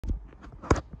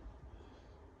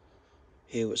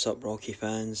Hey, what's up, Rocky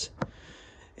fans?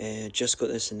 Just got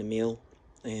this in the mail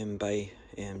by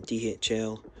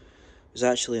DHL. It was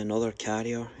actually another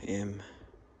carrier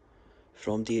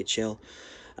from DHL.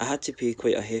 I had to pay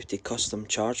quite a hefty custom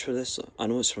charge for this. I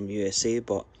know it's from USA,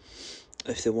 but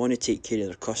if they want to take care of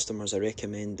their customers, I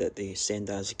recommend that they send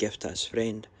it as a gift as a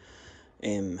friend.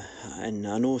 And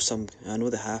I know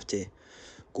they have to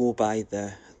go by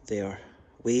their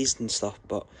ways and stuff,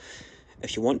 but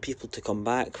if you want people to come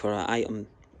back for an item,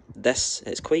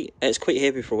 it's quite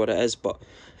heavy for what it is, but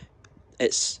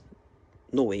it's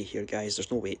no weight here, guys. There's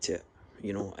no weight to it,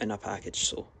 in a package.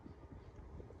 So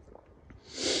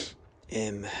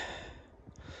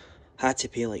had to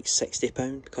pay like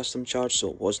 £60 custom charge,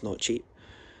 so it was not cheap.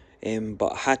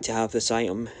 But I had to have this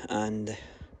item, and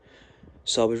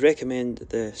so I would recommend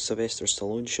the Sylvester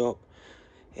Stallone shop.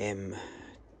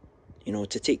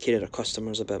 To take care of their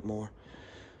customers a bit more.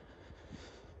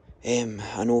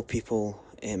 I know people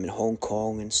in Hong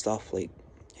Kong and stuff, like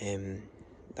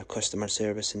their customer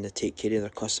service, and they take care of their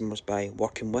customers by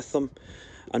working with them.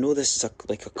 I know this is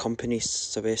like a company,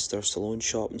 Sylvester Stallone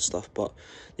shop and stuff, but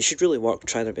they should really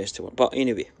try their best to work. But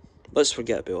anyway, let's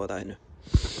forget about all that now.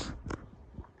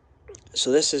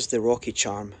 So this is the Rocky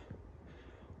charm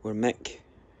where Mick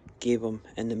gave him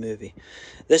in the movie.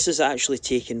 This is actually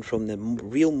taken from the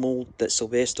real mold that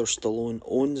Sylvester Stallone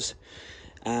owns,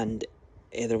 and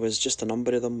there was just a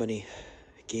number of them when he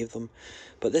gave them,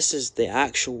 but this is the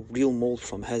actual real mold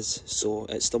from his. So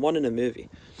it's the one in the movie,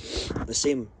 the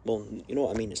same. Well, you know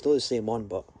what I mean. It's not the same one,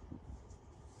 but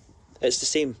it's the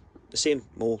same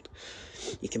mold.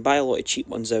 You can buy a lot of cheap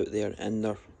ones out there, and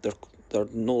they're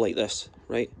not like this,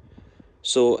 right?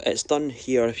 So it's done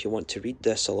here. If you want to read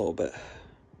this a little bit,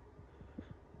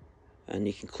 and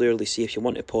you can clearly see, if you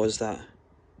want to pause that,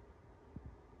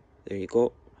 there you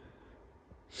go.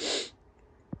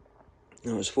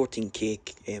 It's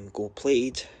 14K gold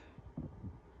plated,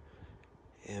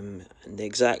 and the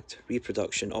exact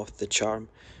reproduction of the charm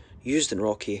used in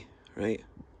Rocky, right?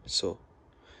 So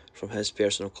from his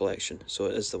personal collection, so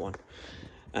it is the one.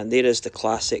 And there is the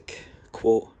classic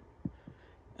quote,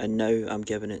 "And now I'm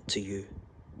giving it to you."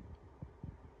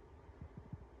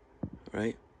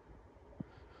 Right?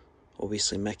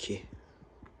 Obviously Mickey,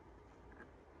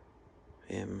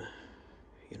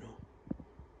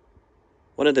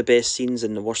 one of the best scenes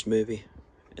in the worst movie,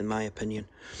 in my opinion.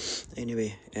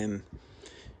 Anyway,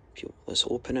 let's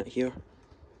open it here.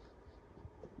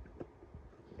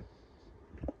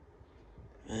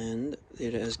 And there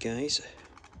it is, guys.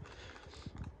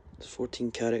 It's 14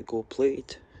 karat gold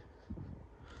plated.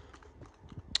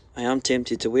 I am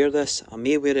tempted to wear this. I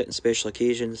may wear it on special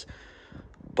occasions,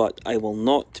 but I will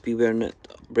not be wearing it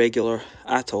regular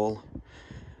at all.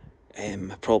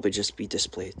 Probably just be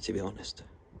displayed, to be honest.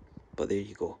 But there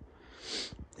you go.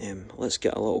 Let's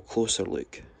get a little closer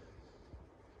look.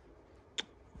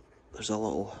 There's a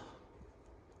little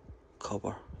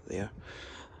cover there.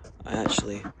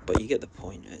 But you get the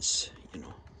point. It's,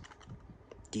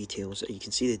 details. You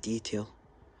can see the detail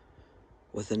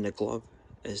within the glove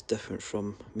is different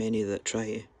from many that try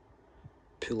to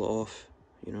pull it off,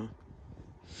 And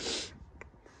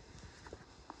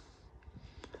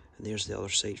there's the other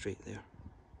side right there.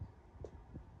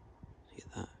 See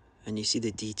that? And you see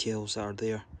the details that are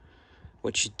there,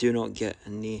 which you do not get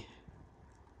in the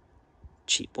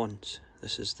cheap ones.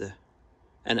 This is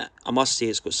and I must say,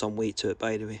 it's got some weight to it,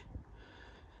 by the way.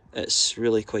 It's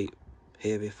really quite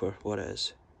heavy for what it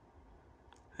is.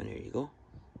 And here you go.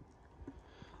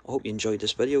 I hope you enjoyed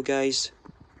this video, guys.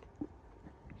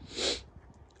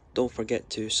 Don't forget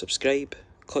to subscribe,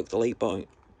 click the like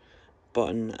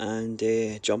button, and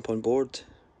jump on board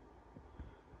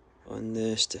on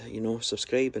the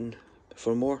subscribe and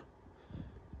for more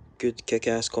good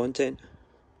kick-ass content.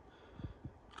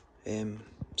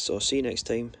 So I'll see you next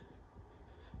time,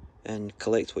 and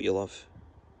collect what you love.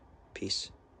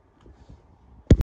 Peace.